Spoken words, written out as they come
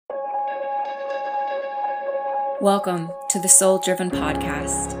Welcome to the Soul Driven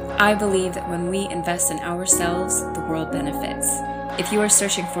Podcast. I believe that when we invest in ourselves, the world benefits. If you are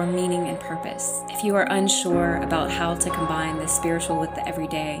searching for meaning and purpose, if you are unsure about how to combine the spiritual with the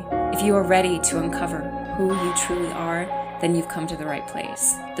everyday, if you are ready to uncover who you truly are, then you've come to the right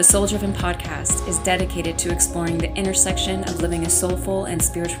place. The Soul Driven Podcast is dedicated to exploring the intersection of living a soulful and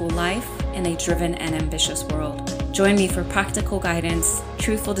spiritual life in a driven and ambitious world. Join me for practical guidance,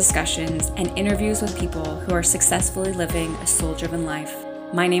 truthful discussions, and interviews with people who are successfully living a soul-driven life.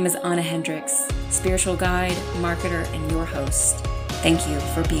 My name is Anna Hendricks, spiritual guide, marketer, and your host. Thank you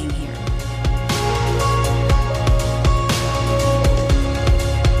for being here.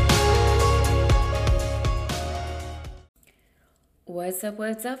 What's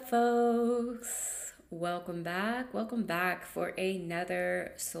up, folks? Welcome back for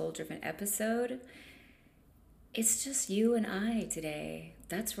another soul-driven episode. It's just you and I today.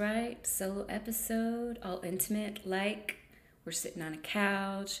 That's right, solo episode, all intimate, like we're sitting on a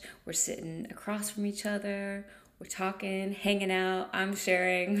couch, we're sitting across from each other, we're talking, hanging out, I'm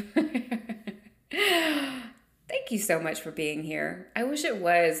sharing. Thank you so much for being here. I wish it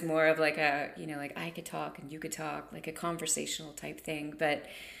was more of like a, like I could talk and you could talk, like a conversational type thing, but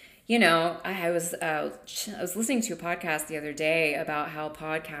I was listening to a podcast the other day about how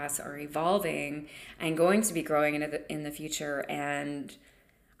podcasts are evolving and going to be growing in the future, and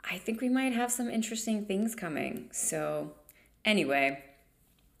I think we might have some interesting things coming. So anyway,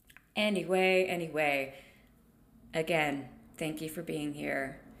 again, thank you for being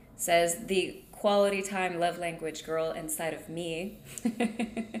here. Says the quality time love language girl inside of me.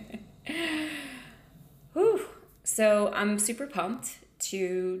 Whew. So I'm super pumped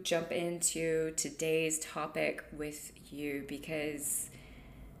to jump into today's topic with you because,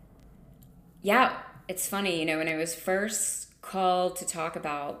 it's funny, when I was first called to talk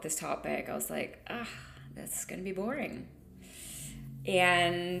about this topic, I was like, that's gonna be boring.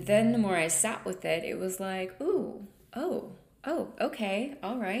 And then the more I sat with it, it was like, okay,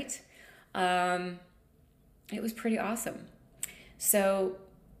 all right. It was pretty awesome. So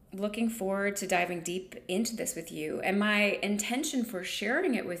looking forward to diving deep into this with you. And my intention for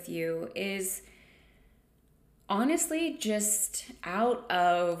sharing it with you is honestly just out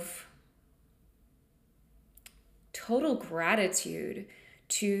of total gratitude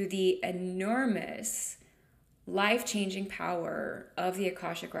to the enormous life-changing power of the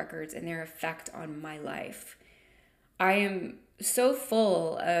Akashic Records and their effect on my life. I am so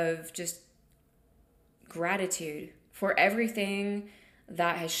full of just gratitude for everything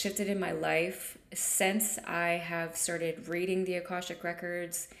that has shifted in my life since I have started reading the Akashic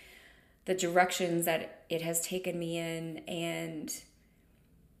Records, the directions that it has taken me in. And,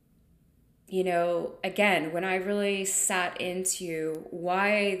 again, when I really sat into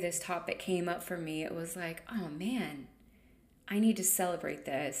why this topic came up for me, it was like, oh man, I need to celebrate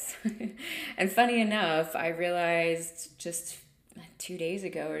this. And funny enough, I realized just 2 days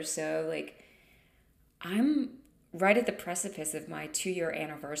ago or so, like, I'm right at the precipice of my 2-year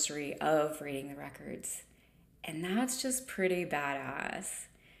anniversary of reading the records. And that's just pretty badass.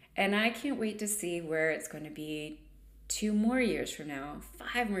 And I can't wait to see where it's going to be 2 more years from now,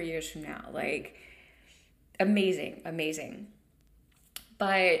 5 more years from now. Like, amazing.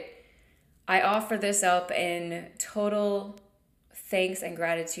 But I offer this up in total thanks and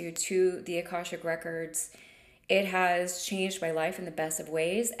gratitude to the Akashic Records. It has changed my life in the best of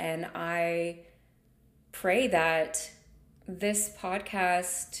ways, and I pray that this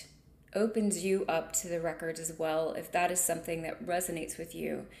podcast opens you up to the records as well, if that is something that resonates with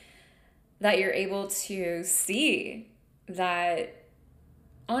you, that you're able to see that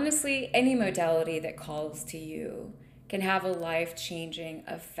honestly any modality that calls to you can have a life-changing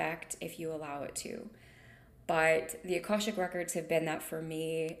effect if you allow it to. But the Akashic Records have been that for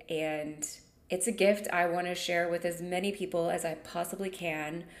me, and it's a gift I want to share with as many people as I possibly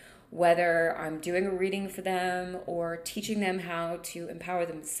can, whether I'm doing a reading for them or teaching them how to empower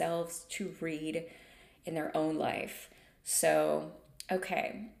themselves to read in their own life. So,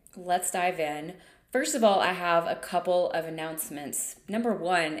 okay, let's dive in. First of all, I have a couple of announcements. Number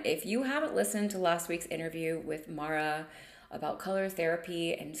one, if you haven't listened to last week's interview with Mara about color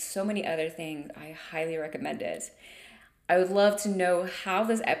therapy and so many other things, I highly recommend it. I would love to know how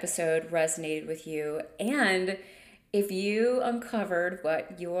this episode resonated with you, and if you uncovered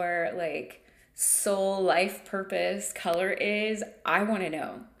what your soul life purpose color is, I want to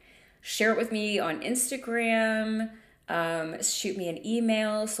know. Share it with me on Instagram. Shoot me an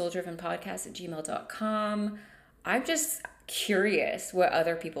email, souldrivenpodcast@gmail.com. I'm just curious what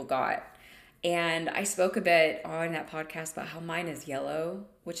other people got. And I spoke a bit on that podcast about how mine is yellow,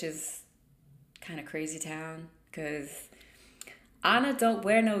 which is kind of crazy town. because Anna don't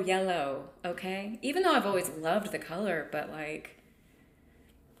wear no yellow, okay? Even though I've always loved the color, but like,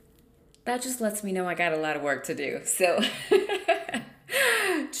 that just lets me know I got a lot of work to do. So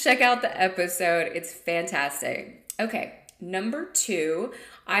check out the episode. It's fantastic. Okay, number 2,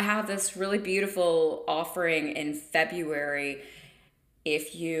 I have this really beautiful offering in February.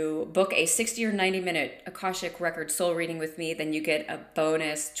 If you book a 60 or 90-minute Akashic Record soul reading with me, then you get a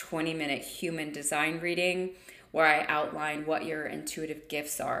bonus 20-minute human design reading where I outline what your intuitive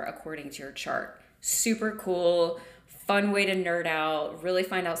gifts are according to your chart. Super cool, fun way to nerd out, really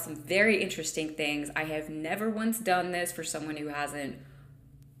find out some very interesting things. I have never once done this for someone who hasn't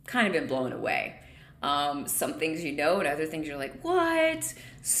kind of been blown away. Some things you know and other things you're like, what?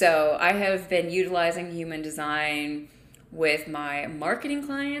 So I have been utilizing human design with my marketing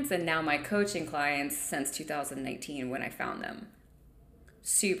clients and now my coaching clients since 2019 when I found them.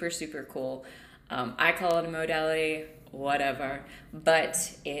 Super, super cool. I call it a modality, whatever,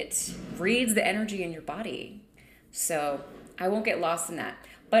 but it reads the energy in your body. So I won't get lost in that.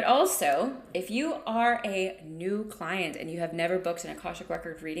 But also, if you are a new client and you have never booked an Akashic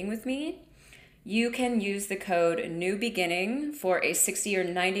Record reading with me, you can use the code New Beginning for a 60 or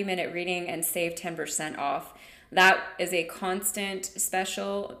 90-minute reading and save 10% off. That is a constant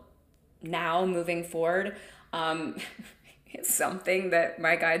special now moving forward. It's something that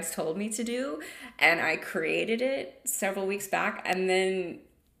my guides told me to do, and I created it several weeks back and then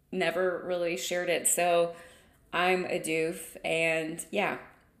never really shared it. So I'm a doof, and yeah.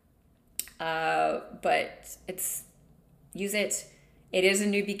 But use it. It is a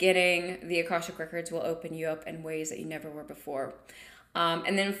new beginning. The Akashic Records will open you up in ways that you never were before.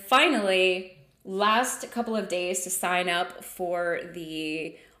 And then finally, last couple of days to sign up for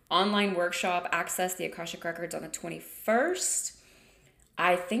the online workshop, Access the Akashic Records, on the 21st.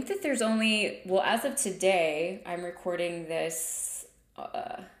 I think that there's only, well, as of today, I'm recording this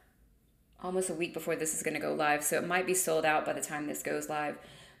almost a week before this is going to go live, so it might be sold out by the time this goes live,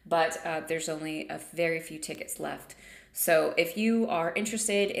 but there's only a very few tickets left. So if you are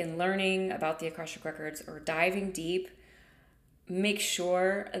interested in learning about the Akashic Records or diving deep, make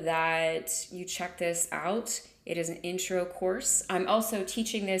sure that you check this out. It is an intro course. I'm also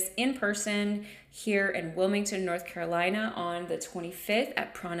teaching this in person here in Wilmington, North Carolina on the 25th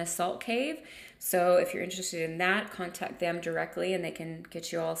at Prana Salt Cave. So if you're interested in that, contact them directly and they can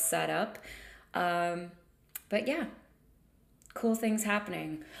get you all set up. But yeah, cool things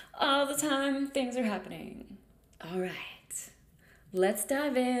happening. All the time, things are happening. All right. Let's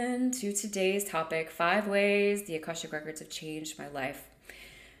dive into today's topic, 5 ways the Akashic Records have changed my life.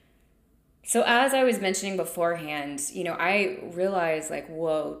 So as I was mentioning beforehand, I realized like,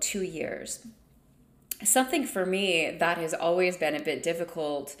 whoa, 2 years. Something for me that has always been a bit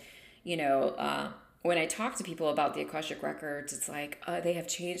difficult, when I talk to people about the Akashic Records, it's like, they have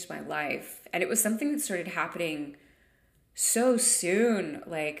changed my life. And it was something that started happening so soon,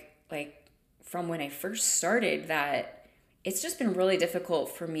 like from when I first started, that it's just been really difficult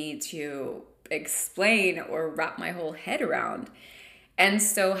for me to explain or wrap my whole head around. And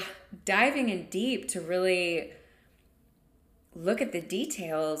so diving in deep to really look at the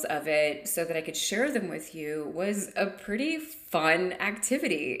details of it so that I could share them with you was a pretty fun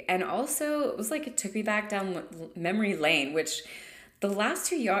activity. And also it was like it took me back down memory lane, which the last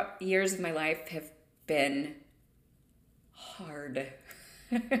 2 years of my life have been hard.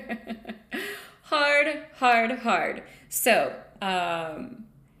 hard. So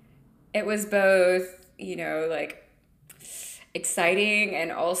it was both, like exciting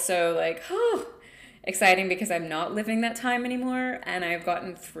and also like, exciting because I'm not living that time anymore and I've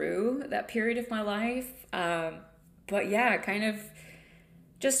gotten through that period of my life. But yeah, kind of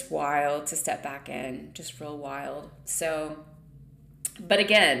just wild to step back in, just real wild. So, but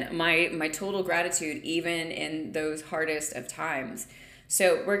again, my total gratitude even in those hardest of times.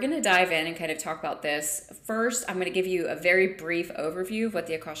 So we're going to dive in and kind of talk about this. First, I'm going to give you a very brief overview of what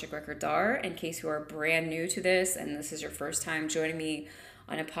the Akashic Records are in case you are brand new to this and this is your first time joining me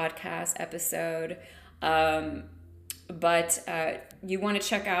on a podcast episode. But you want to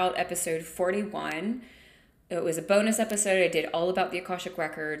check out episode 41. It was a bonus episode. I did all about the Akashic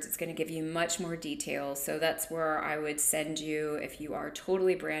Records. It's going to give you much more detail. So that's where I would send you if you are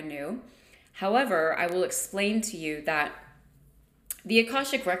totally brand new. However, I will explain to you that the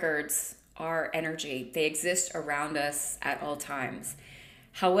Akashic Records are energy. They exist around us at all times.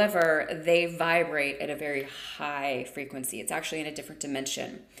 However, they vibrate at a very high frequency. It's actually in a different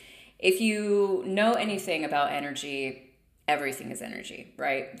dimension. If you know anything about energy, everything is energy,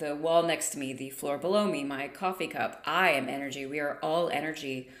 right? The wall next to me, the floor below me, my coffee cup, I am energy. We are all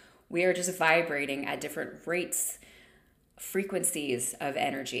energy. We are just vibrating at different rates, frequencies of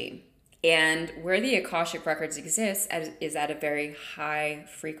energy. And where the Akashic Records exist is at a very high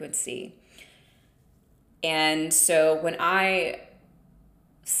frequency. And so when I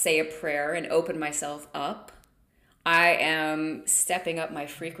say a prayer and open myself up, I am stepping up my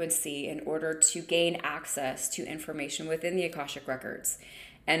frequency in order to gain access to information within the Akashic Records.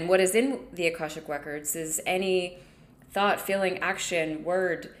 And what is in the Akashic Records is any thought, feeling, action,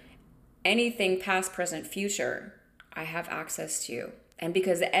 word, anything past, present, future, I have access to. And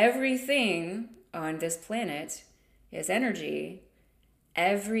because everything on this planet is energy,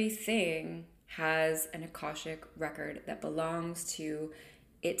 everything has an Akashic record that belongs to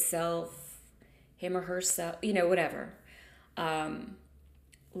itself, him or herself, whatever.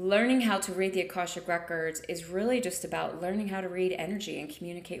 Learning how to read the Akashic Records is really just about learning how to read energy and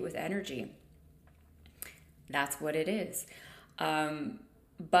communicate with energy. That's what it is.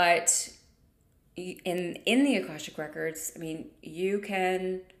 But in the Akashic Records, I mean, you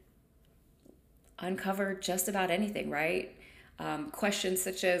can uncover just about anything, right? Questions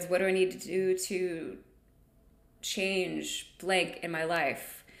such as, what do I need to do to change blank in my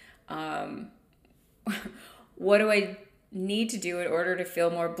life? What do I need to do in order to feel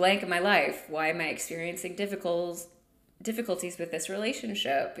more blank in my life? Why am I experiencing difficulties with this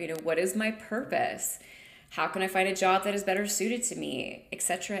relationship? What is my purpose? How can I find a job that is better suited to me?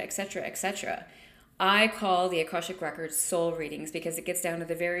 Etc., etc., etc. I call the Akashic Records soul readings because it gets down to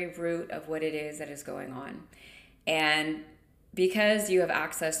the very root of what it is that is going on. And because you have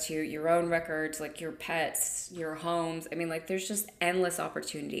access to your own records, like your pets, your homes, I mean, like, there's just endless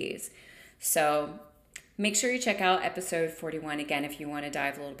opportunities. So make sure you check out episode 41 again if you want to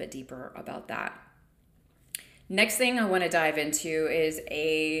dive a little bit deeper about that. Next thing I want to dive into is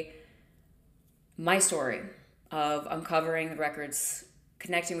my story of uncovering the records,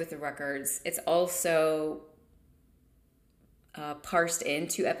 connecting with the records. It's also parsed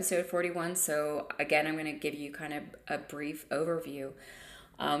into episode 41. So again, I'm going to give you kind of a brief overview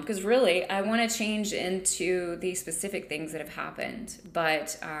because really I want to change into the specific things that have happened.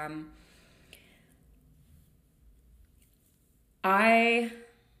 But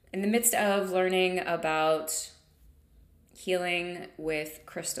in the midst of learning about healing with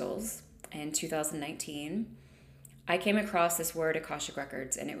crystals in 2019, I came across this word Akashic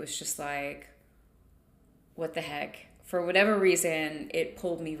Records, and it was just like, what the heck? For whatever reason, it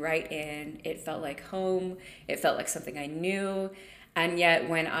pulled me right in. It felt like home. It felt like something I knew. And yet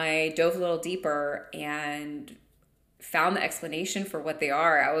when I dove a little deeper and found the explanation for what they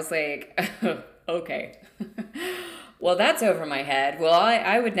are, I was like, okay. Well, that's over my head. Well,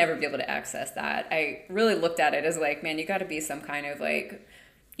 I would never be able to access that. I really looked at it as like, man, you got to be some kind of like,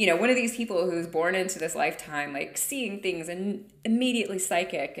 one of these people who's born into this lifetime, like seeing things and immediately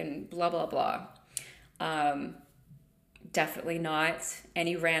psychic and blah, blah, blah. Definitely not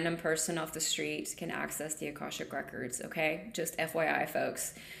any random person off the street can access the Akashic Records, okay? Just FYI,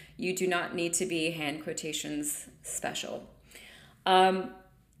 folks. You do not need to be hand quotations special.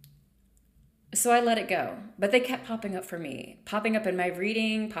 So I let it go. But they kept popping up for me. Popping up in my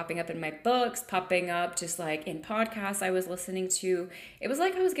reading, popping up in my books, popping up just like in podcasts I was listening to. It was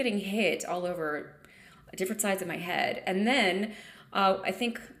like I was getting hit all over different sides of my head. And then I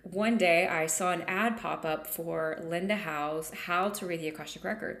think one day I saw an ad pop up for Linda Howe's How to Read the Akashic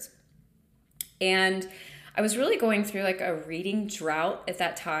Records. And I was really going through like a reading drought at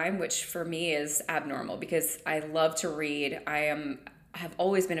that time, which for me is abnormal because I love to read. I have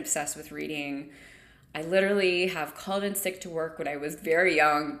always been obsessed with reading. I literally have called in sick to work when I was very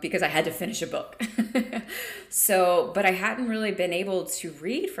young because I had to finish a book. But I hadn't really been able to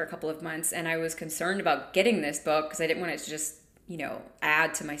read for a couple of months, and I was concerned about getting this book because I didn't want it to just,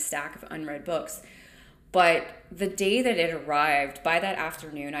 add to my stack of unread books. But the day that it arrived, by that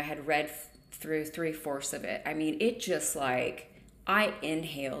afternoon, I had read through 3/4 of it. I mean, it just like, I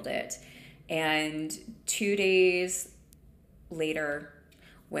inhaled it. And 2 days later,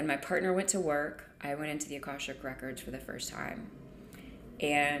 when my partner went to work, I went into the Akashic Records for the first time,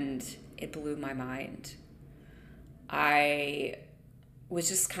 and it blew my mind. I was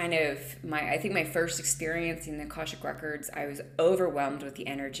just kind of I think my first experience in the Akashic Records, I was overwhelmed with the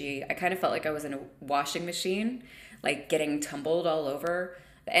energy. I kind of felt like I was in a washing machine, like getting tumbled all over.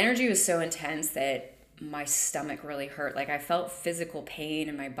 The energy was so intense that my stomach really hurt. Like I felt physical pain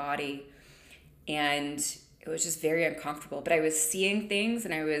in my body, and it was just very uncomfortable. But I was seeing things,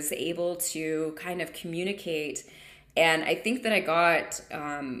 and I was able to kind of communicate. And I think that I got,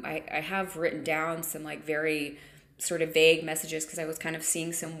 I have written down some like very sort of vague messages because I was kind of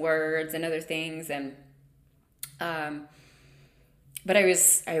seeing some words and other things. And but I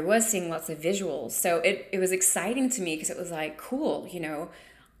was seeing lots of visuals. So it was exciting to me because it was like, cool,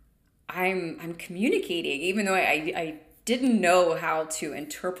 I'm communicating, even though I didn't know how to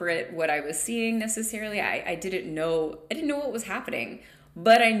interpret what I was seeing necessarily. I didn't know what was happening.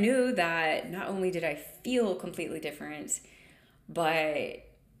 But I knew that not only did I feel completely different, but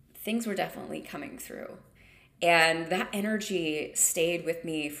things were definitely coming through. And that energy stayed with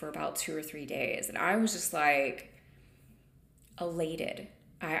me for about 2 or 3 days. And I was just like elated.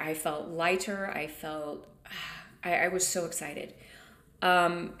 I felt lighter. I was so excited.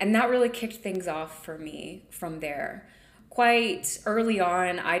 And that really kicked things off for me from there. Quite early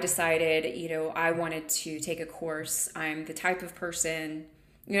on, I decided, I wanted to take a course. I'm the type of person,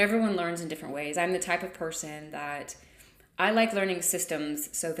 everyone learns in different ways. I'm the type of person that I like learning systems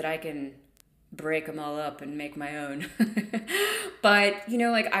so that I can break them all up and make my own. But,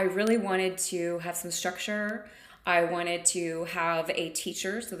 like I really wanted to have some structure. I wanted to have a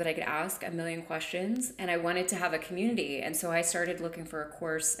teacher so that I could ask a million questions, and I wanted to have a community. And so I started looking for a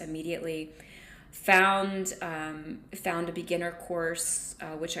course immediately. Found a beginner course,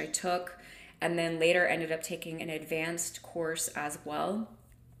 which I took, and then later ended up taking an advanced course as well.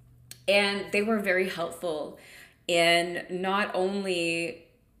 And they were very helpful in not only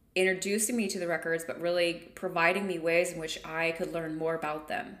introducing me to the records, but really providing me ways in which I could learn more about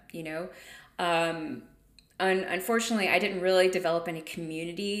them. Um, Unfortunately, I didn't really develop any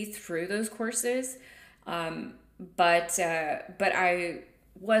community through those courses, um, but I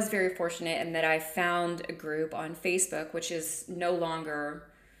was very fortunate in that I found a group on Facebook, which is no longer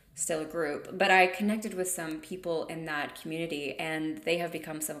still a group, but I connected with some people in that community, and they have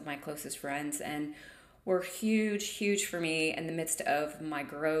become some of my closest friends and were huge, huge for me in the midst of my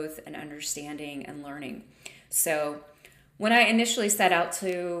growth and understanding and learning. So when I initially set out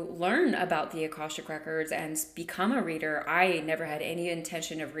to learn about the Akashic Records and become a reader, I never had any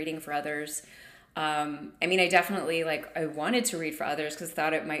intention of reading for others. I mean, I definitely I wanted to read for others because I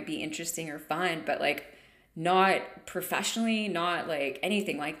thought it might be interesting or fun, but not professionally, not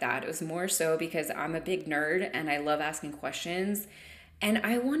anything like that. It was more so because I'm a big nerd and I love asking questions, and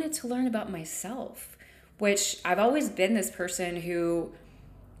I wanted to learn about myself, which I've always been this person who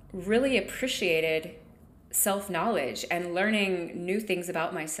really appreciated self knowledge and learning new things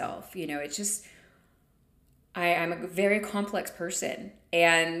about myself. It's just, I'm a very complex person.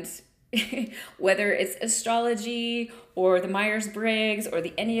 And whether it's astrology or the Myers Briggs or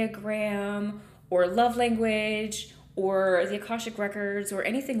the Enneagram or love language or the Akashic Records or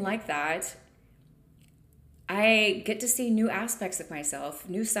anything like that, I get to see new aspects of myself,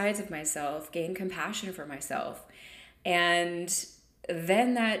 new sides of myself, gain compassion for myself. And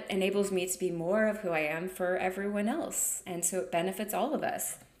then that enables me to be more of who I am for everyone else. And so it benefits all of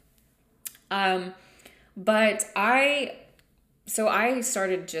us. Um, but I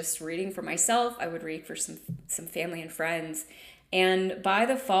started just reading for myself. I would read for some family and friends. And by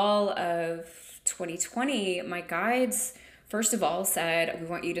the fall of 2020, my guides first of all said, we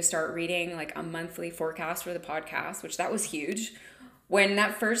want you to start reading a monthly forecast for the podcast, which that was huge. When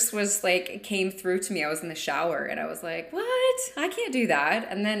that first was came through to me, I was in the shower and I was like, what? I can't do that.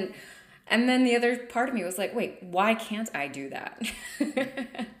 And then the other part of me was like, wait, why can't I do that?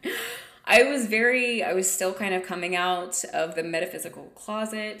 I was still kind of coming out of the metaphysical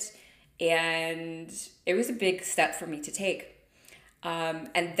closet, and it was a big step for me to take.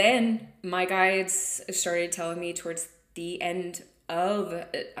 And then my guides started telling me towards the end of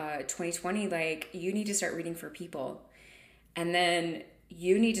 2020, you need to start reading for people. And then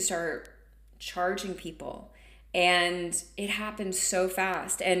you need to start charging people. And it happened so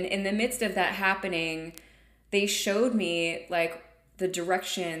fast. And in the midst of that happening, they showed me the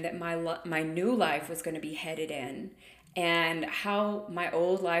direction that my new life was going to be headed in, and how my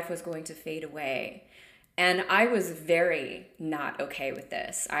old life was going to fade away. And I was very not okay with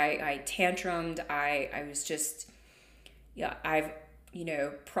this. I tantrumed. I was just, yeah,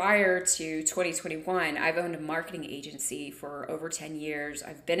 prior to 2021, I've owned a marketing agency for over 10 years.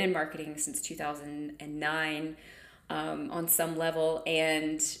 I've been in marketing since 2009, on some level.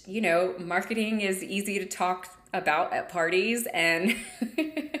 And, marketing is easy to talk about at parties, and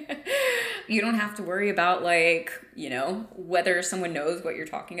you don't have to worry about whether someone knows what you're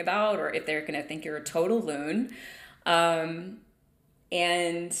talking about or if they're going to think you're a total loon. And,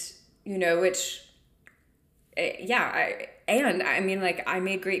 which, I mean, I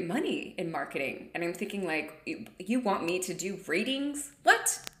made great money in marketing, and I'm thinking you want me to do readings?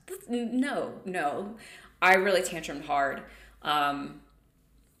 What? No. I really tantrumed hard.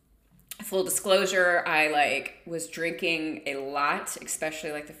 Full disclosure, I was drinking a lot,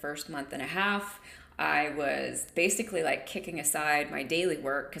 especially the first month and a half. I was basically like kicking aside my daily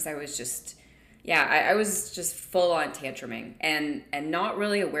work because I was just, yeah, I was just full on tantruming and not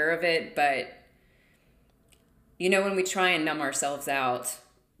really aware of it. But you know, when we try and numb ourselves out,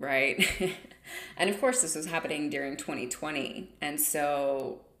 right? And of course, this was happening during 2020. And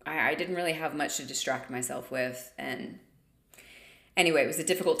so I didn't really have much to distract myself with. And anyway, it was a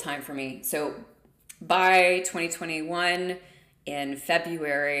difficult time for me. So by 2021, in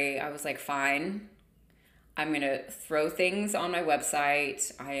February, I was like, fine, I'm going to throw things on my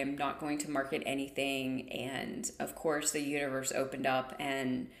website. I am not going to market anything. And of course, the universe opened up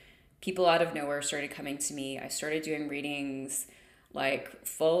and people out of nowhere started coming to me. I started doing readings, like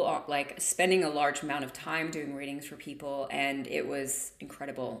like spending a large amount of time doing readings for people. And it was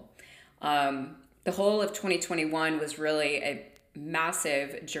incredible. The whole of 2021 was really a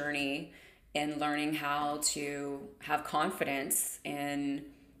massive journey in learning how to have confidence in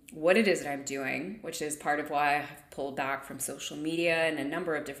what it is that I'm doing, which is part of why I've pulled back from social media and a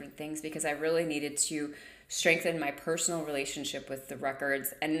number of different things, because I really needed to strengthen my personal relationship with the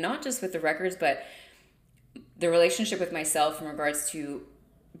records, and not just with the records, but the relationship with myself in regards to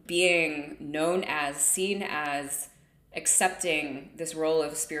being known as, seen as, accepting this role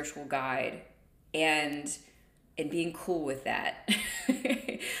of spiritual guide and being cool with that.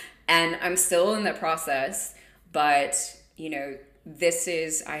 And I'm still in the process, but you know,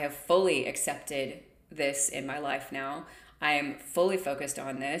 I have fully accepted this in my life now. I am fully focused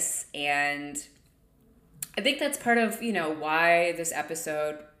on this. And I think that's part of, you know, why this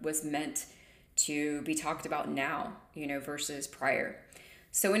episode was meant to be talked about now, you know, versus prior.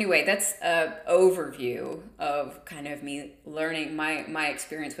 So anyway, that's an overview of kind of me learning my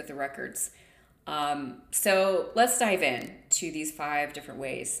experience with the records. So let's dive in to these 5 different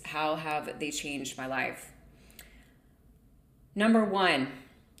ways. How have they changed my life? Number 1,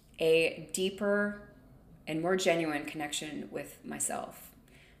 a deeper and more genuine connection with myself.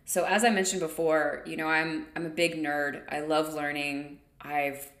 So as I mentioned before, you know, I'm a big nerd. I love learning.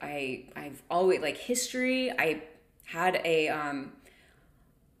 I've always like history. I had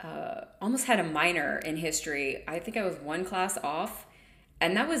almost had a minor in history. I think I was 1 class off,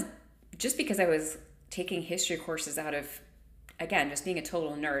 and that was just because I was taking history courses out of, again, just being a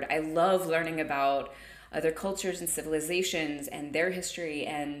total nerd. I love learning about other cultures and civilizations and their history,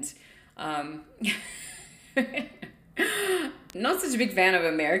 and not such a big fan of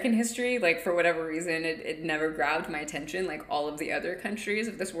American history. Like, for whatever reason, it never grabbed my attention like all of the other countries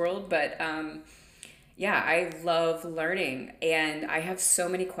of this world. But yeah, I love learning, and I have so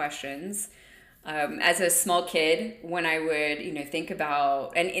many questions. As a small kid, when I would, you know, think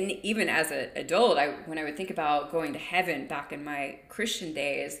about, and even as an adult, when I would think about going to heaven back in my Christian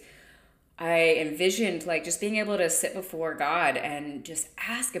days, I envisioned like just being able to sit before God and just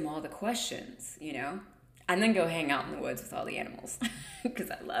ask him all the questions, you know, and then go hang out in the woods with all the animals because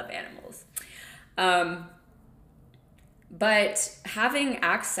I love animals. But having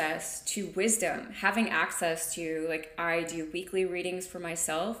access to wisdom, having access to, like, I do weekly readings for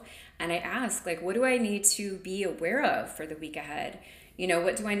myself, and I ask, like, what do I need to be aware of for the week ahead? You know,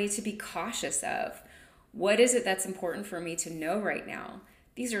 what do I need to be cautious of? What is it that's important for me to know right now?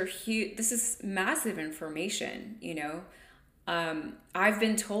 These are huge, this is massive information, you know. I've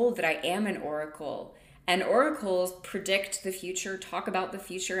been told that I am an oracle, and oracles predict the future, talk about the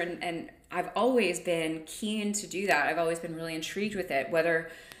future, and I've always been keen to do that. I've always been really intrigued with it, whether,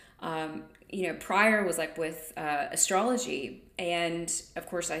 you know, prior was like with astrology, and of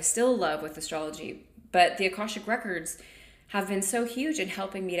course I still love with astrology, but the Akashic Records have been so huge in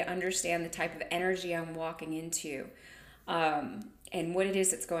helping me to understand the type of energy I'm walking into, and what it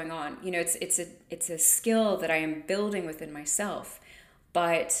is that's going on. You know, it's a skill that I am building within myself.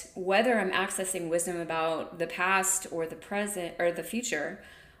 But whether I'm accessing wisdom about the past or the present or the future,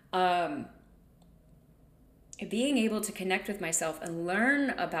 being able to connect with myself and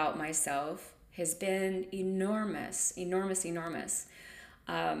learn about myself has been enormous, enormous, enormous.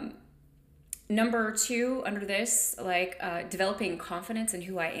 Number 2 under this, like developing confidence in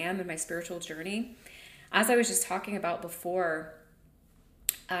who I am in my spiritual journey. As I was just talking about before,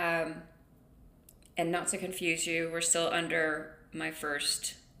 and not to confuse you, we're still under my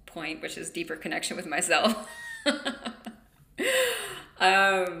first point, which is deeper connection with myself.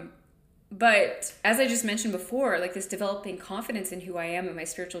 But as I just mentioned before, like this developing confidence in who I am in my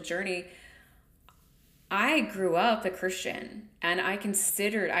spiritual journey, I grew up a Christian, and I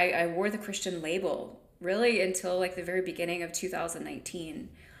wore the Christian label really until like the very beginning of 2019.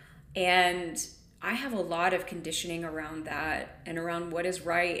 And I have a lot of conditioning around that and around what is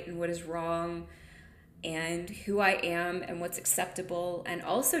right and what is wrong. and who I am and what's acceptable, and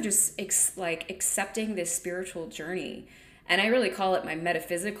also just like accepting this spiritual journey. And I really call it my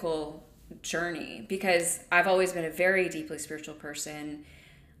metaphysical journey because I've always been a very deeply spiritual person.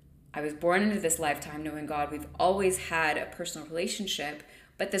 I was born into this lifetime knowing God. We've always had a personal relationship,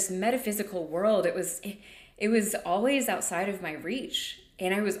 but this metaphysical world, it was always outside of my reach.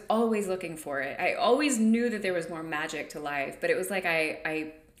 And I was always looking for it. I always knew that there was more magic to life, but it was like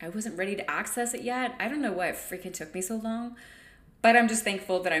I wasn't ready to access it yet. I don't know why it freaking took me so long, but I'm just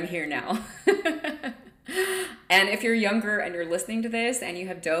thankful that I'm here now. And if you're younger and you're listening to this and you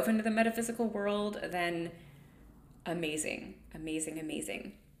have dove into the metaphysical world, then amazing, amazing,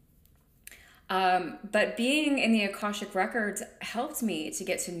 amazing. But being in the Akashic Records helped me to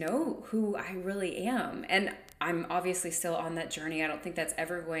get to know who I really am. And I'm obviously still on that journey. I don't think that's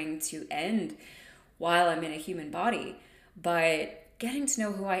ever going to end while I'm in a human body. But getting to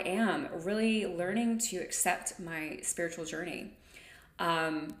know who I am, really learning to accept my spiritual journey.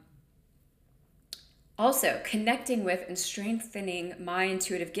 Also, connecting with and strengthening my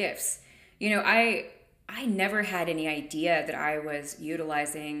intuitive gifts. You know, I never had any idea that I was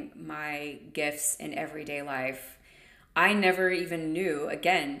utilizing my gifts in everyday life. I never even knew,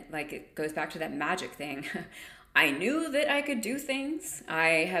 again, like it goes back to that magic thing. I knew that I could do things.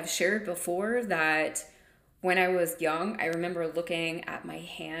 I have shared before that when I was young, I remember looking at my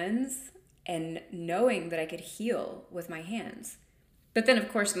hands and knowing that I could heal with my hands. But then,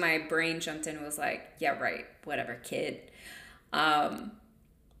 of course, my brain jumped in and was like, yeah, right, whatever, kid.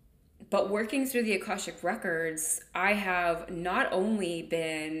 But working through the Akashic Records, I have not only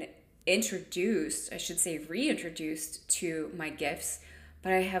been introduced, I should say reintroduced to my gifts,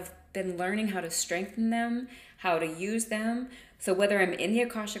 but I have been learning how to strengthen them, how to use them. So whether I'm in the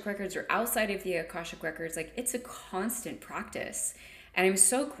Akashic Records or outside of the Akashic Records, like it's a constant practice. And I'm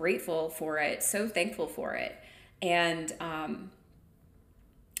so grateful for it, so thankful for it. And,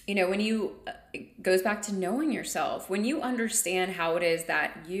 you know, it goes back to knowing yourself. When you understand how it is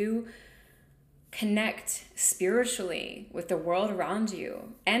that you connect spiritually with the world around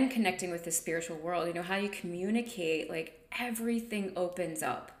you and connecting with the spiritual world, you know, how you communicate, like everything opens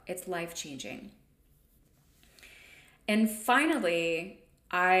up. It's life-changing. And finally,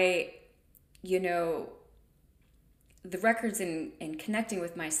 the records and connecting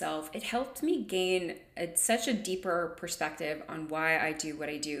with myself, it helped me gain such a deeper perspective on why I do what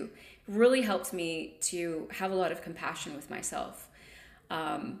I do. It really helped me to have a lot of compassion with myself.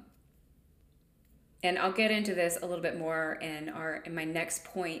 And I'll get into this a little bit more in my next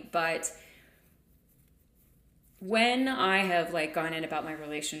point, but when I have like gone in about my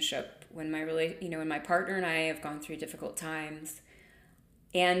relationship, when my partner and I have gone through difficult times,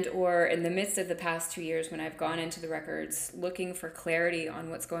 and or in the midst of the past 2 years when I've gone into the records looking for clarity on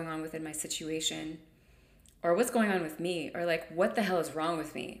what's going on within my situation or what's going on with me, or like what the hell is wrong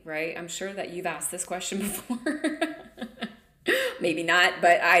with me, right? I'm sure that you've asked this question before. Maybe not,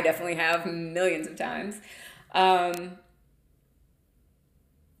 but I definitely have millions of times.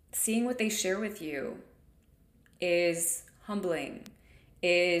 Seeing what they share with you is humbling,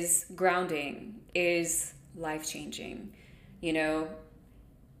 is grounding, is life-changing, you know,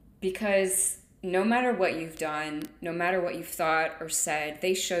 because no matter what you've done, no matter what you've thought or said,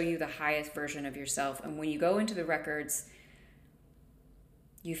 they show you the highest version of yourself. And when you go into the records,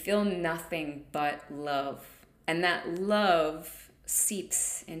 you feel nothing but love. And that love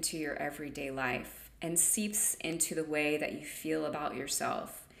seeps into your everyday life and seeps into the way that you feel about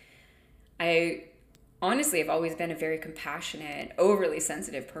yourself. I honestly have always been a very compassionate, overly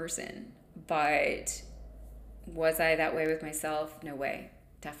sensitive person, but was I that way with myself? No way.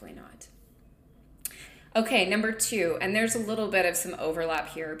 Definitely not. Okay, number 2, and there's a little bit of some overlap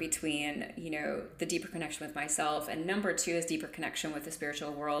here between, you know, the deeper connection with myself, and number 2 is deeper connection with the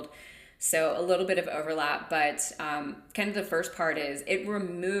spiritual world. So a little bit of overlap, but kind of the first part is it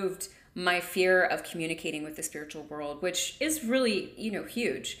removed my fear of communicating with the spiritual world, which is really, you know,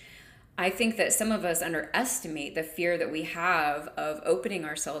 huge. I think that some of us underestimate the fear that we have of opening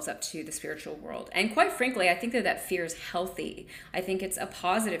ourselves up to the spiritual world. And quite frankly, I think that that fear is healthy. I think it's a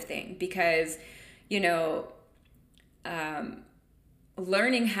positive thing because, you know,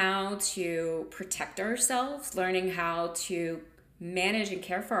 learning how to protect ourselves, learning how to manage and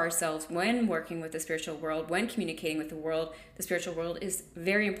care for ourselves when working with the spiritual world, when communicating with the spiritual world is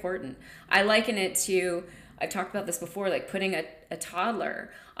very important. I liken it to, I've talked about this before, like putting a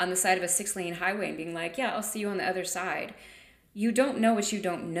toddler on the side of a 6-lane highway and being like, yeah, I'll see you on the other side. You don't know what you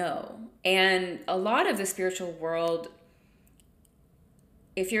don't know. And a lot of the spiritual world,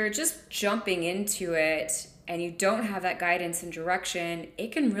 if you're just jumping into it and you don't have that guidance and direction,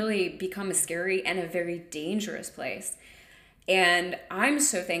 it can really become a scary and a very dangerous place. And I'm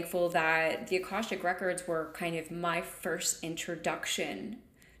so thankful that the Akashic Records were kind of my first introduction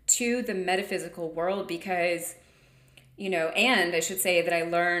to the metaphysical world because, and I should say that I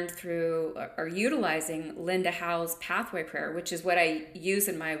learned through or utilizing Linda Howe's pathway prayer, which is what I use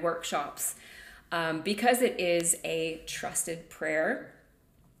in my workshops, because it is a trusted prayer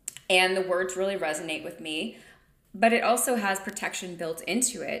and the words really resonate with me, but it also has protection built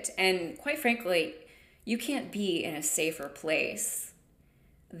into it. And quite frankly, you can't be in a safer place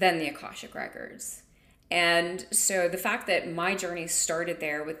than the Akashic Records. And so the fact that my journey started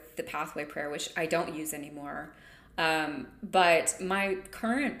there with the pathway prayer, which I don't use anymore, but my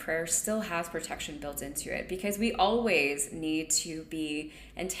current prayer still has protection built into it because we always need to be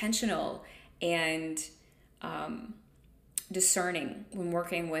intentional and discerning when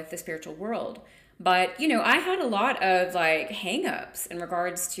working with the spiritual world. But, I had a lot of like hangups in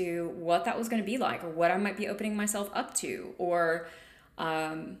regards to what that was going to be like or what I might be opening myself up to or,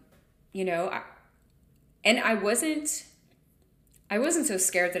 and I wasn't so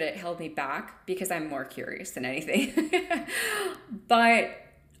scared that it held me back because I'm more curious than anything. But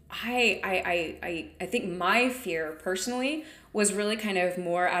I think my fear personally was really kind of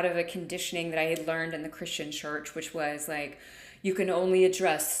more out of a conditioning that I had learned in the Christian church, which was like, you can only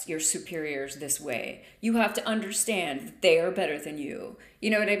address your superiors this way. You have to understand that they are better than you.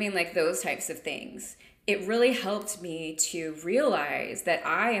 You know what I mean? Like those types of things. It really helped me to realize that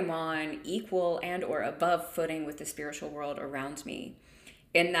I am on equal and or above footing with the spiritual world around me,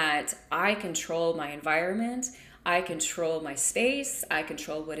 in that I control my environment, I control my space, I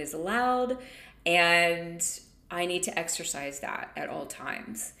control what is allowed, and I need to exercise that at all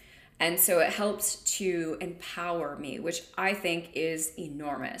times. And so it helps to empower me, which I think is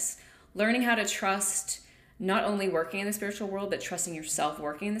enormous. Learning how to trust not only working in the spiritual world, but trusting yourself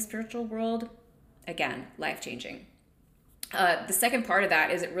working in the spiritual world, again, life-changing. The second part of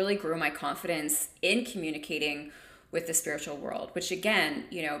that is it really grew my confidence in communicating with the spiritual world, which again,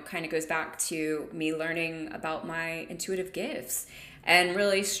 kind of goes back to me learning about my intuitive gifts and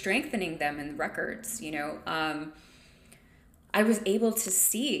really strengthening them in the records. I was able to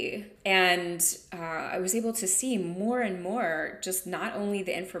see, and I was able to see more and more just not only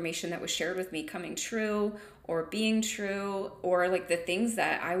the information that was shared with me coming true or being true, or like the things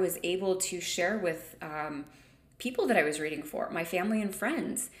that I was able to share with people that I was reading for, my family and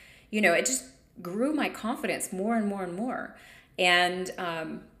friends. It just grew my confidence more and more and more. And,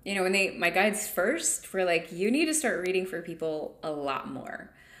 when my guides first were like, you need to start reading for people a lot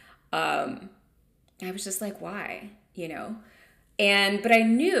more. I was just like, why? But I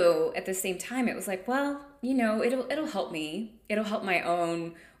knew at the same time, it was like, well, it'll help me. It'll help my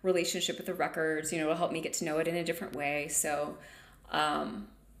own relationship with the records. It'll help me get to know it in a different way. So,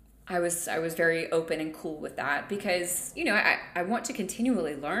 I was very open and cool with that because, I want to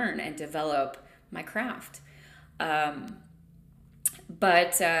continually learn and develop my craft.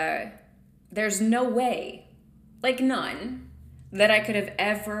 But there's no way, like none, that I could have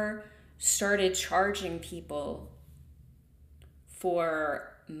ever started charging people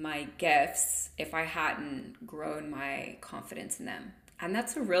for my gifts if I hadn't grown my confidence in them. And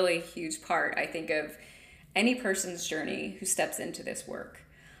that's a really huge part, I think, of any person's journey who steps into this work.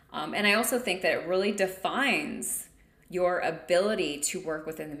 And I also think that it really defines your ability to work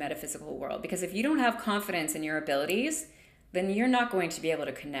within the metaphysical world. Because if you don't have confidence in your abilities, then you're not going to be able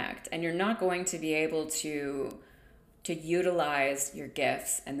to connect and you're not going to be able to utilize your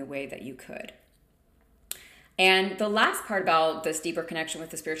gifts in the way that you could. And the last part about this deeper connection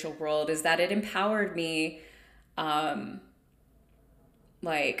with the spiritual world is that it empowered me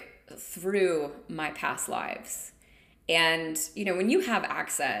through my past lives. And, when you have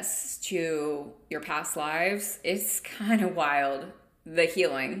access to your past lives, it's kind of wild, the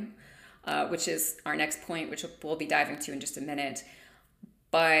healing, which is our next point, which we'll be diving to in just a minute.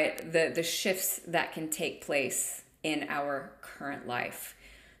 But the shifts that can take place in our current life.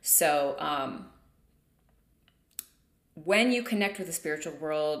 So, when you connect with the spiritual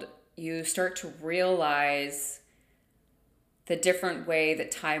world, you start to realize the different way that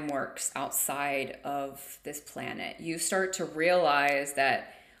time works outside of this planet. You start to realize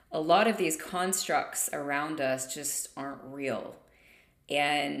that a lot of these constructs around us just aren't real.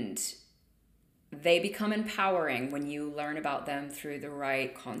 And they become empowering when you learn about them through the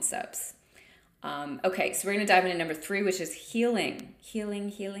right concepts. Okay, so we're going to dive into number 3, which is healing.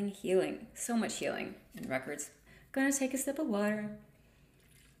 Healing. So much healing in records. Gonna take a sip of water.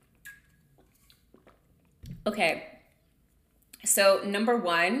 Okay, so number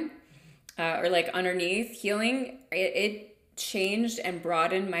 1, or like underneath healing, it changed and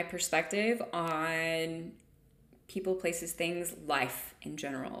broadened my perspective on people, places, things, life in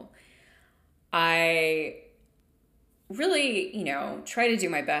general. I really, try to do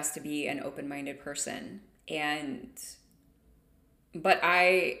my best to be an open-minded person. But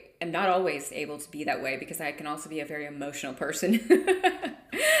I am not always able to be that way because I can also be a very emotional person.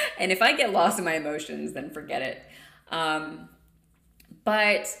 And if I get lost in my emotions, then forget it. Um,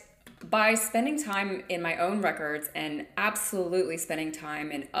 but by spending time in my own records and absolutely spending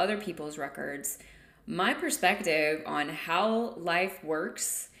time in other people's records, my perspective on how life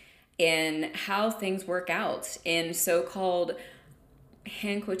works and how things work out in so-called,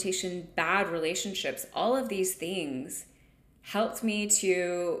 hand quotation, bad relationships, all of these things helped me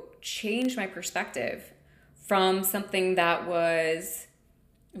to change my perspective from something that was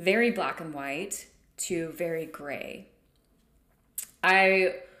very black and white to very gray.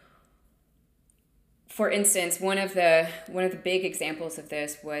 I, for instance, one of the big examples of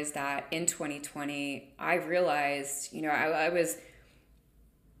this was that in 2020, I realized, I was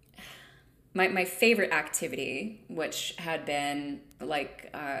my favorite activity, which had been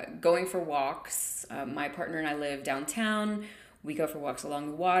like going for walks. My partner and I live downtown. We go for walks along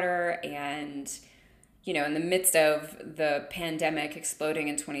the water, and in the midst of the pandemic exploding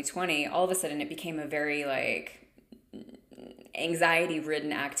in 2020, all of a sudden it became a very like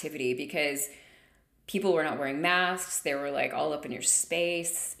anxiety-ridden activity because people were not wearing masks. They were like all up in your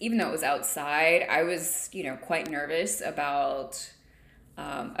space. Even though it was outside, I was, quite nervous about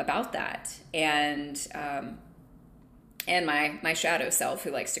that. And my shadow self,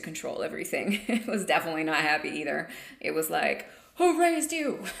 who likes to control everything, was definitely not happy either. It was like, who raised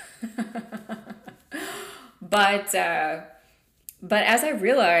you? but but as I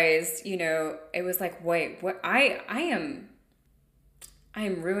realized, it was like, wait, what? I am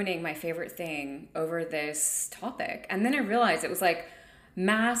ruining my favorite thing over this topic. And then I realized it was like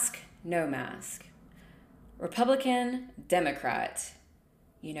mask, no mask, Republican, Democrat,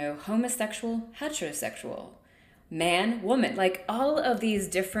 homosexual, heterosexual, man, woman, like all of these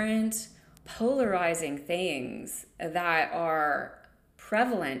different polarizing things that are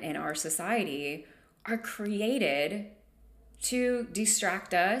prevalent in our society are created to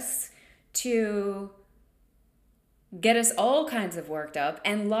distract us, to get us all kinds of worked up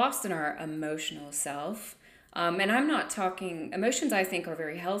and lost in our emotional self. And I'm not talking, emotions I think are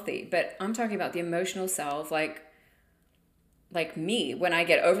very healthy, but I'm talking about the emotional self, like me, when I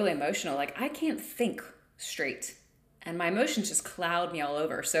get overly emotional, like I can't think straight and my emotions just cloud me all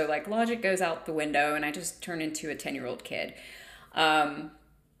over. So like logic goes out the window and I just turn into a 10-year-old kid.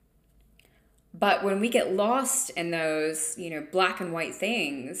 But when we get lost in those, black and white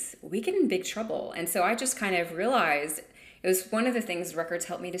things, we get in big trouble. And so I just kind of realized it was one of the things records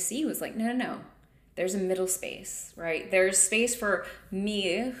helped me to see was like, no. There's a middle space, right? There's space for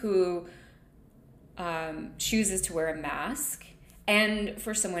me who chooses to wear a mask and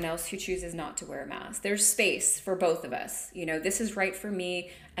for someone else who chooses not to wear a mask. There's space for both of us. This is right for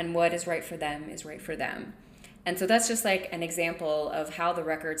me and what is right for them is right for them. And so that's just like an example of how the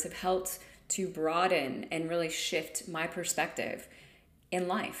records have helped to broaden and really shift my perspective in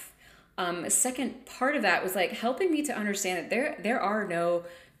life. A second part of that was like helping me to understand that there are no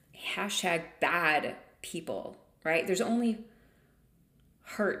hashtag bad people, right? There's only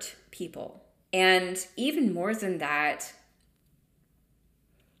hurt people. And even more than that,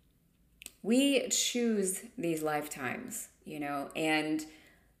 we choose these lifetimes, and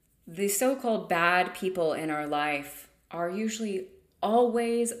the so-called bad people in our life are usually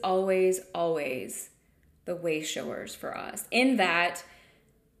always, always, always the way showers for us, in that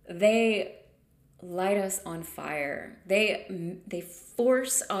they light us on fire. They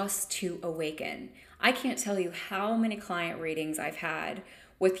force us to awaken. I can't tell you how many client readings I've had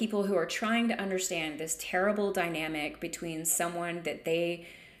with people who are trying to understand this terrible dynamic between someone that they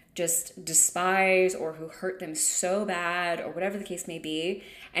just despise or who hurt them so bad or whatever the case may be.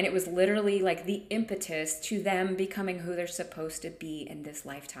 And it was literally like the impetus to them becoming who they're supposed to be in this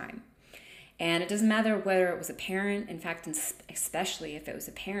lifetime. And it doesn't matter whether it was a parent, in fact, especially if it was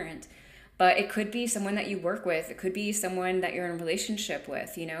a parent, but it could be someone that you work with. It could be someone that you're in a relationship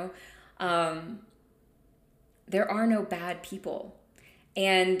with, there are no bad people.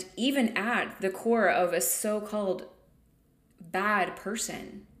 And even at the core of a so-called bad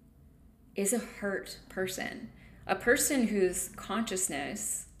person is a hurt person. A person whose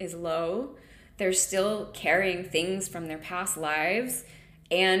consciousness is low, they're still carrying things from their past lives,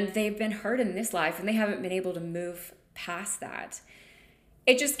 and they've been hurt in this life, and they haven't been able to move past that.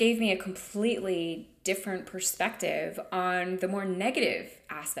 It just gave me a completely different perspective on the more negative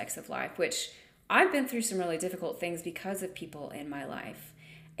aspects of life, which I've been through some really difficult things because of people in my life.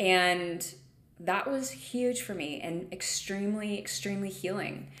 And that was huge for me and extremely, extremely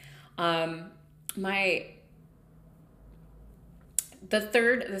healing. My the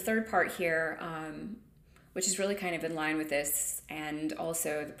third part here, which is really kind of in line with this and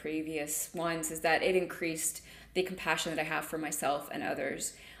also the previous ones, is that it increased the compassion that I have for myself and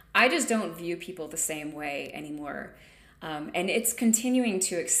others. I just don't view people the same way anymore. And it's continuing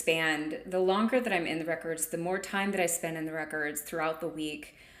to expand. The longer that I'm in the records, the more time that I spend in the records throughout the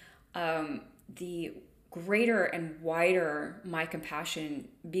week, the greater and wider my compassion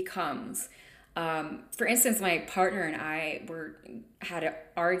becomes. For instance, my partner and I had an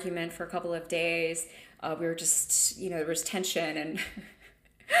argument for a couple of days. We were just, there was tension, and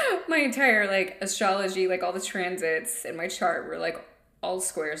my entire like astrology, like all the transits in my chart were like all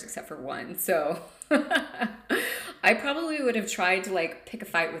squares except for one. So I probably would have tried to like pick a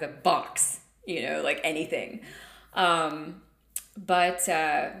fight with a box, like anything. But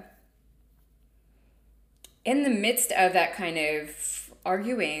in the midst of that kind of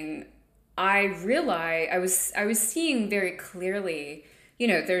arguing, I realized I was seeing very clearly,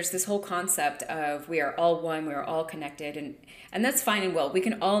 there's this whole concept of we are all one, we are all connected, and that's fine and well. We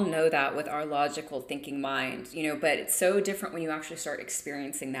can all know that with our logical thinking mind, but it's so different when you actually start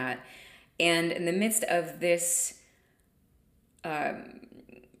experiencing that. And in the midst of this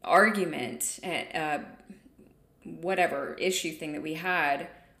argument, whatever issue thing that we had,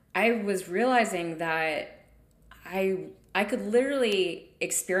 I was realizing that I could literally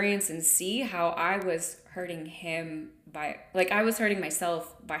experience and see how I was hurting him I was hurting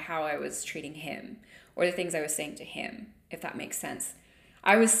myself by how I was treating him or the things I was saying to him, if that makes sense.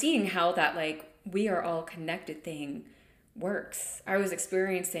 I was seeing how that like we are all connected thing works. I was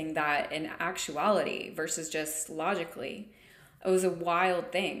experiencing that in actuality versus just logically. It was a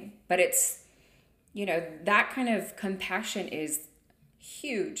wild thing, but it's, that kind of compassion is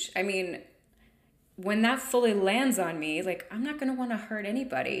huge. I mean, when that fully lands on me, like, I'm not going to want to hurt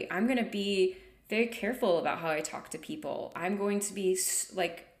anybody. I'm going to be very careful about how I talk to people. I'm going to be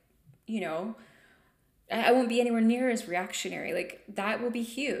like, I won't be anywhere near as reactionary. Like, that will be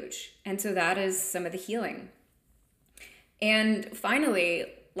huge. And so that is some of the healing. And finally,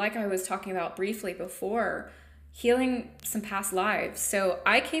 like I was talking about briefly before, healing some past lives. So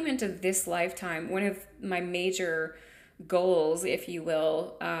I came into this lifetime, one of my major goals, if you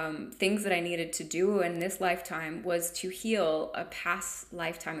will, things that I needed to do in this lifetime was to heal a past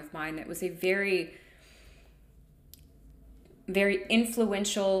lifetime of mine that was a very, very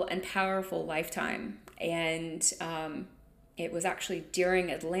influential and powerful lifetime. And it was actually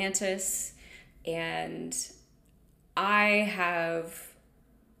during Atlantis. And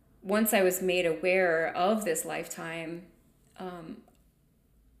once I was made aware of this lifetime,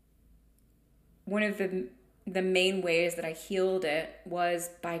 one of the main ways that I healed it was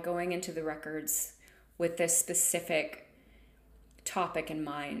by going into the records with this specific topic in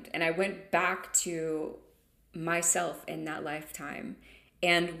mind. And I went back to myself in that lifetime,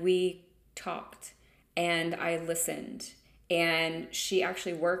 and we talked and I listened. And she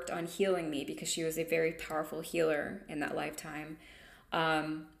actually worked on healing me because she was a very powerful healer in that lifetime.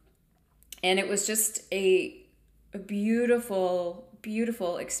 And it was just a beautiful,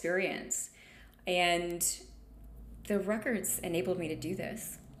 beautiful experience. And the records enabled me to do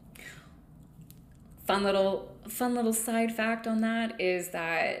this. Fun little side fact on that is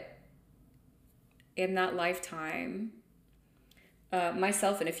that in that lifetime,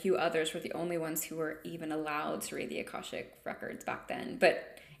 myself and a few others were the only ones who were even allowed to read the Akashic records back then.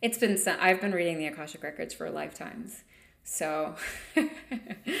 But I've been reading the Akashic records for lifetimes. So,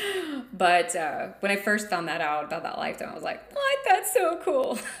 but when I first found that out about that lifetime, I was like, what? That's so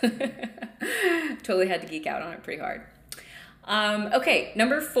cool. Totally had to geek out on it pretty hard. Okay,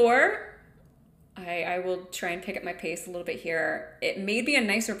 number 4. I will try and pick up my pace a little bit here. It made me a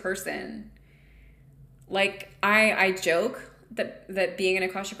nicer person. Like, I joke that being an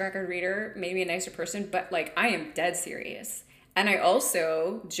Akashic record reader made me a nicer person, but like, I am dead serious. And I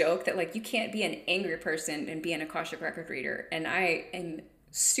also joke that like, you can't be an angry person and be an Akashic record reader. And I am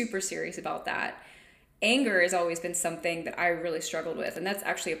super serious about that. Anger has always been something that I really struggled with. And that's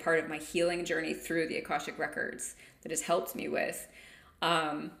actually a part of my healing journey through the Akashic records that has helped me with,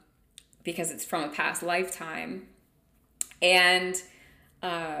 because it's from a past lifetime. And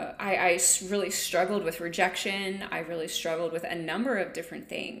I really struggled with rejection. I really struggled with a number of different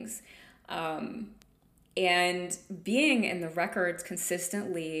things. And being in the records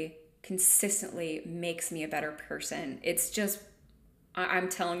consistently makes me a better person. It's just, I'm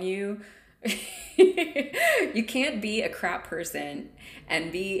telling you, You can't be a crap person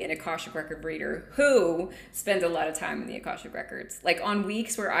and be an Akashic Record reader who spends a lot of time in the Akashic Records. Like on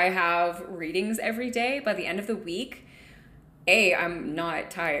weeks where I have readings every day, by the end of the week, I'm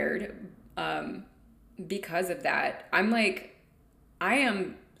not tired because of that. I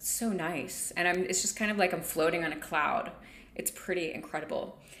am so nice. And it's just kind of like I'm floating on a cloud. It's pretty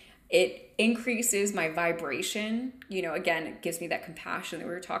incredible. It increases my vibration. Again, it gives me that compassion that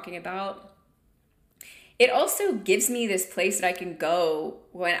we were talking about. It also gives me this place that I can go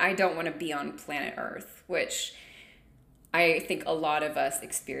when I don't want to be on planet Earth, which I think a lot of us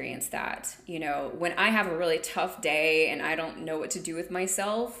experience that. When I have a really tough day and I don't know what to do with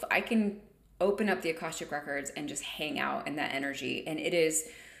myself, I can open up the Akashic Records and just hang out in that energy. And it is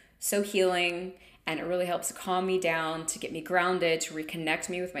so healing, and it really helps to calm me down, to get me grounded, to reconnect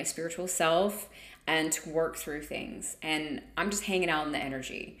me with my spiritual self, and to work through things. And I'm just hanging out in the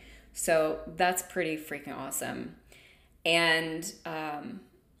energy. So that's pretty freaking awesome. And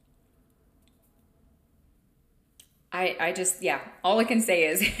I just, yeah, all I can say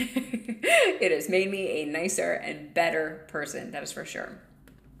is it has made me a nicer and better person. That is for sure.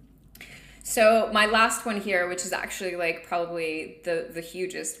 So my last one here, which is actually like probably the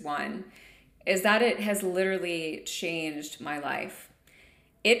hugest one, is that it has literally changed my life.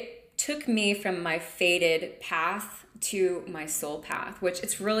 It took me from my fated path to my soul path, which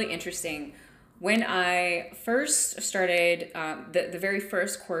it's really interesting. When I first started, the very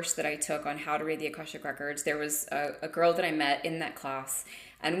first course that I took on how to read the Akashic Records, there was a girl that I met in that class,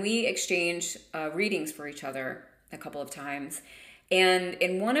 and we exchanged readings for each other a couple of times. And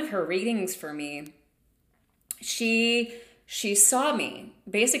in one of her readings for me, she saw me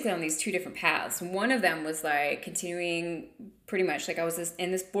basically on these two different paths. One of them was like continuing pretty much like I was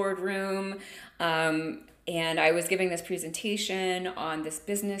in this boardroom, and I was giving this presentation on this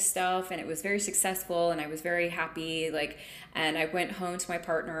business stuff, and it was very successful, and I was very happy. And I went home to my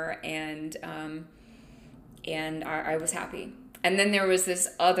partner, and I was happy. And then there was this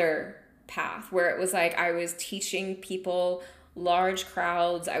other path where it was like I was teaching people, large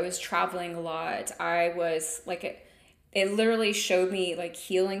crowds. I was traveling a lot. I was like it literally showed me like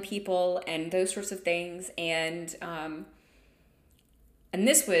healing people and those sorts of things. And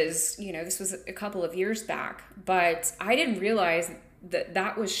this was, this was a couple of years back, but I didn't realize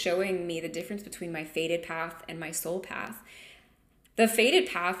that was showing me the difference between my fated path and my soul path. The fated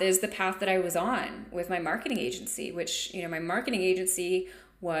path is the path that I was on with my marketing agency, which, my marketing agency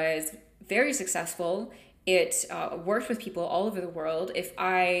was very successful. It worked with people all over the world. If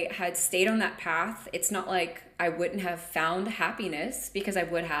I had stayed on that path, it's not like I wouldn't have found happiness, because I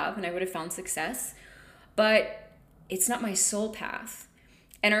would have, and I would have found success, but it's not my soul path.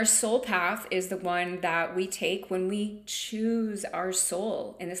 And our soul path is the one that we take when we choose our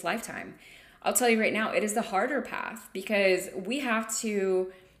soul in this lifetime. I'll tell you right now, it is the harder path, because we have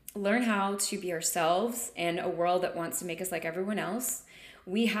to learn how to be ourselves in a world that wants to make us like everyone else.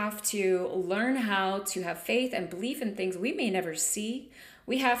 We have to learn how to have faith and belief in things we may never see.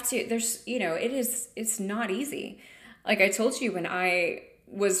 We have to, it's not easy. Like I told you, when I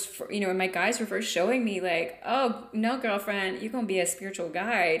was, when my guys were first showing me like, oh, no, girlfriend, you're going to be a spiritual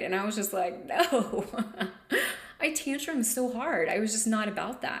guide. And I was just like, no, I tantrum so hard. I was just not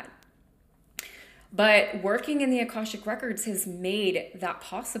about that. But working in the Akashic Records has made that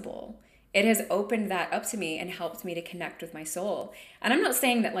possible. It has opened that up to me and helped me to connect with my soul. And I'm not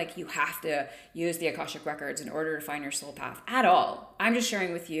saying that like you have to use the Akashic Records in order to find your soul path at all. I'm just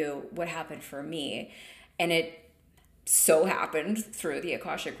sharing with you what happened for me. And it so happened through the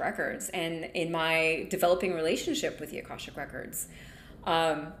Akashic Records and in my developing relationship with the Akashic Records.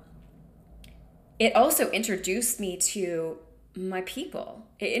 It also introduced me to my people.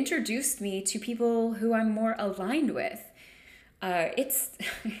 It introduced me to people who I'm more aligned with.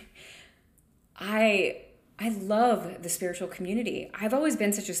 I love the spiritual community. I've always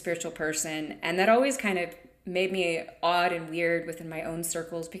been such a spiritual person, and that always kind of made me odd and weird within my own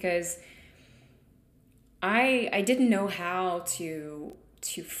circles, because I didn't know how to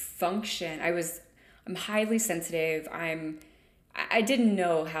function. I'm highly sensitive. I didn't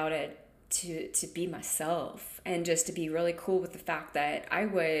know how to be myself, and just to be really cool with the fact that I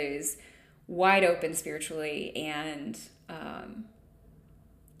was wide open spiritually.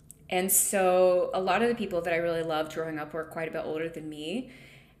 And so a lot of the people that I really loved growing up were quite a bit older than me.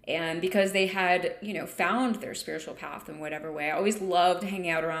 And because they had, found their spiritual path in whatever way, I always loved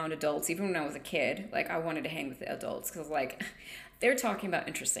hanging out around adults. Even when I was a kid, like I wanted to hang with the adults, because like they're talking about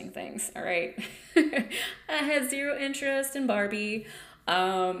interesting things. All right. I had zero interest in Barbie.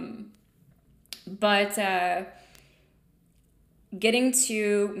 But getting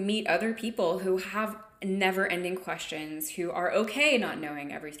to meet other people who have never ending questions, who are okay not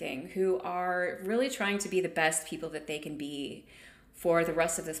knowing everything, who are really trying to be the best people that they can be for the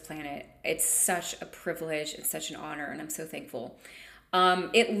rest of this planet. It's such a privilege, it's such an honor, and I'm so thankful.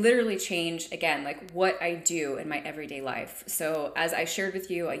 It literally changed, again, like what I do in my everyday life. So, as I shared with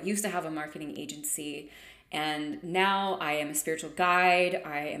you, I used to have a marketing agency, and now I am a spiritual guide,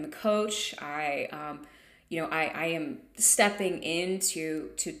 I am a coach, I am stepping into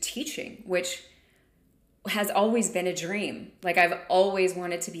teaching, which has always been a dream. Like, I've always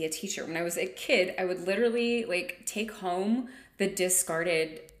wanted to be a teacher. When I was a kid, I would literally like take home the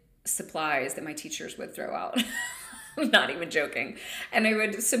discarded supplies that my teachers would throw out. I'm not even joking. And I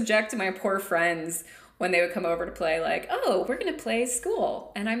would subject my poor friends when they would come over to play, like, oh, we're going to play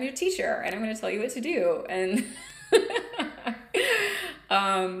school and I'm your teacher and I'm going to tell you what to do. And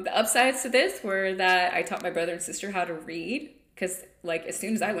the upsides to this were that I taught my brother and sister how to read, because like as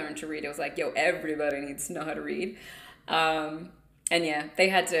soon as I learned to read, it was like, yo, everybody needs to know how to read. And yeah, they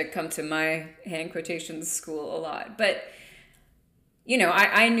had to come to my hand quotations school a lot. But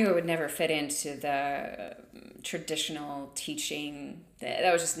I knew it would never fit into the traditional teaching.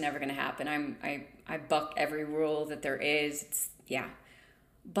 That was just never going to happen. I buck every rule that there is. Yeah.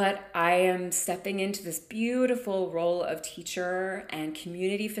 But I am stepping into this beautiful role of teacher and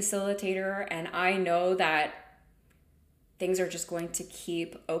community facilitator, and I know that things are just going to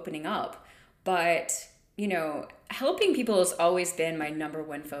keep opening up. But, helping people has always been my number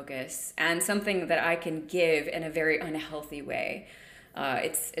one focus, and something that I can give in a very unhealthy way.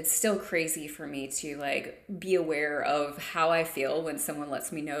 It's still crazy for me to like be aware of how I feel when someone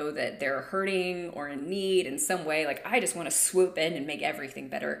lets me know that they're hurting or in need in some way. Like, I just want to swoop in and make everything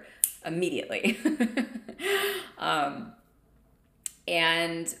better immediately.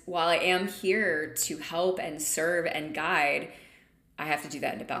 And while I am here to help and serve and guide, I have to do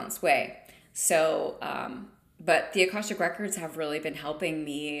that in a balanced way. So, but the Akashic Records have really been helping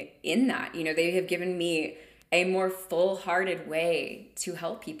me in that. They have given me a more full-hearted way to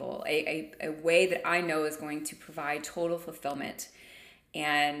help people, a way that I know is going to provide total fulfillment.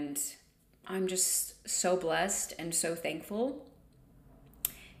 And I'm just so blessed and so thankful.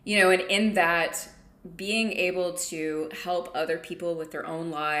 And in that, being able to help other people with their own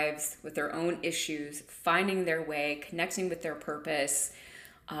lives, with their own issues, finding their way, connecting with their purpose,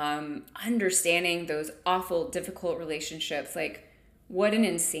 understanding those awful, difficult relationships, like, what an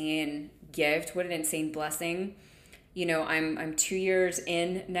insane gift, what an insane blessing. I'm 2 years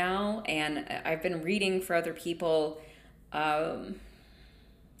in now, and I've been reading for other people,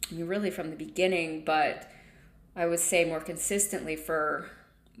 really from the beginning, but I would say more consistently for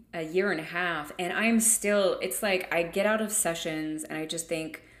a year and a half. And it's like I get out of sessions and I just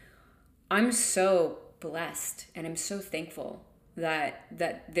think I'm so blessed and I'm so thankful that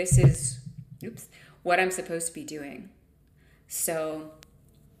this is what I'm supposed to be doing. So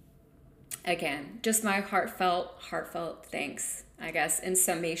again, just my heartfelt thanks, I guess, in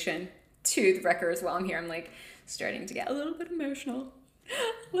summation to the records. While I'm here, I'm like starting to get a little bit emotional.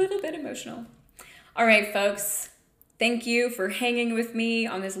 All right, folks. Thank you for hanging with me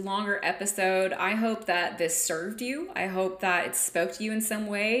on this longer episode. I hope that this served you. I hope that it spoke to you in some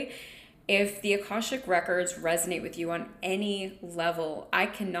way. If the Akashic Records resonate with you on any level, I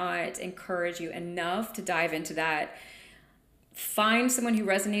cannot encourage you enough to dive into that. Find someone who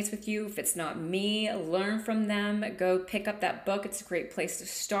resonates with you. If it's not me, learn from them. Go pick up that book. It's a great place to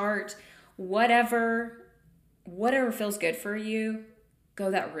start. Whatever feels good for you,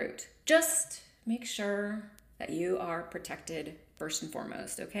 go that route. Just make sure that you are protected first and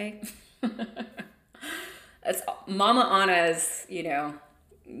foremost, okay? That's Mama Anna's,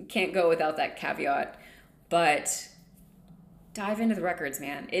 can't go without that caveat. But dive into the records,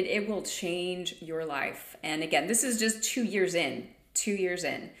 man. It will change your life. And again, this is just 2 years in. 2 years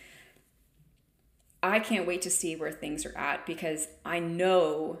in. I can't wait to see where things are at, because I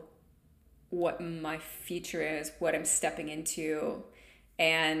know what my future is, what I'm stepping into.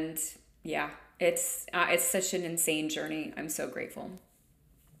 And yeah, it's such an insane journey. I'm so grateful.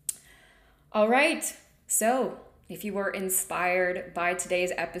 All right. So if you were inspired by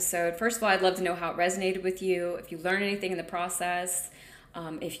today's episode, first of all, I'd love to know how it resonated with you. If you learned anything in the process,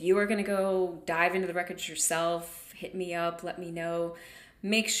 if you are going to go dive into the records yourself, hit me up, let me know.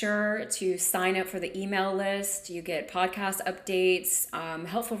 Make sure to sign up for the email list. You get podcast updates,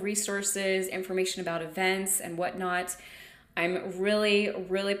 helpful resources, information about events and whatnot. I'm really,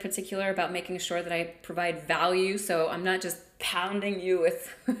 really particular about making sure that I provide value, so I'm not just pounding you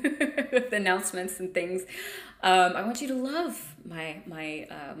with, with announcements and things. I want you to love my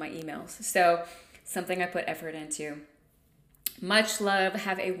emails. So something I put effort into. Much love.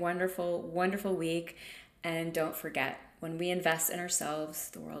 Have a wonderful, wonderful week. And don't forget, when we invest in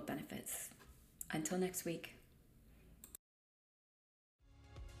ourselves, the world benefits. Until next week.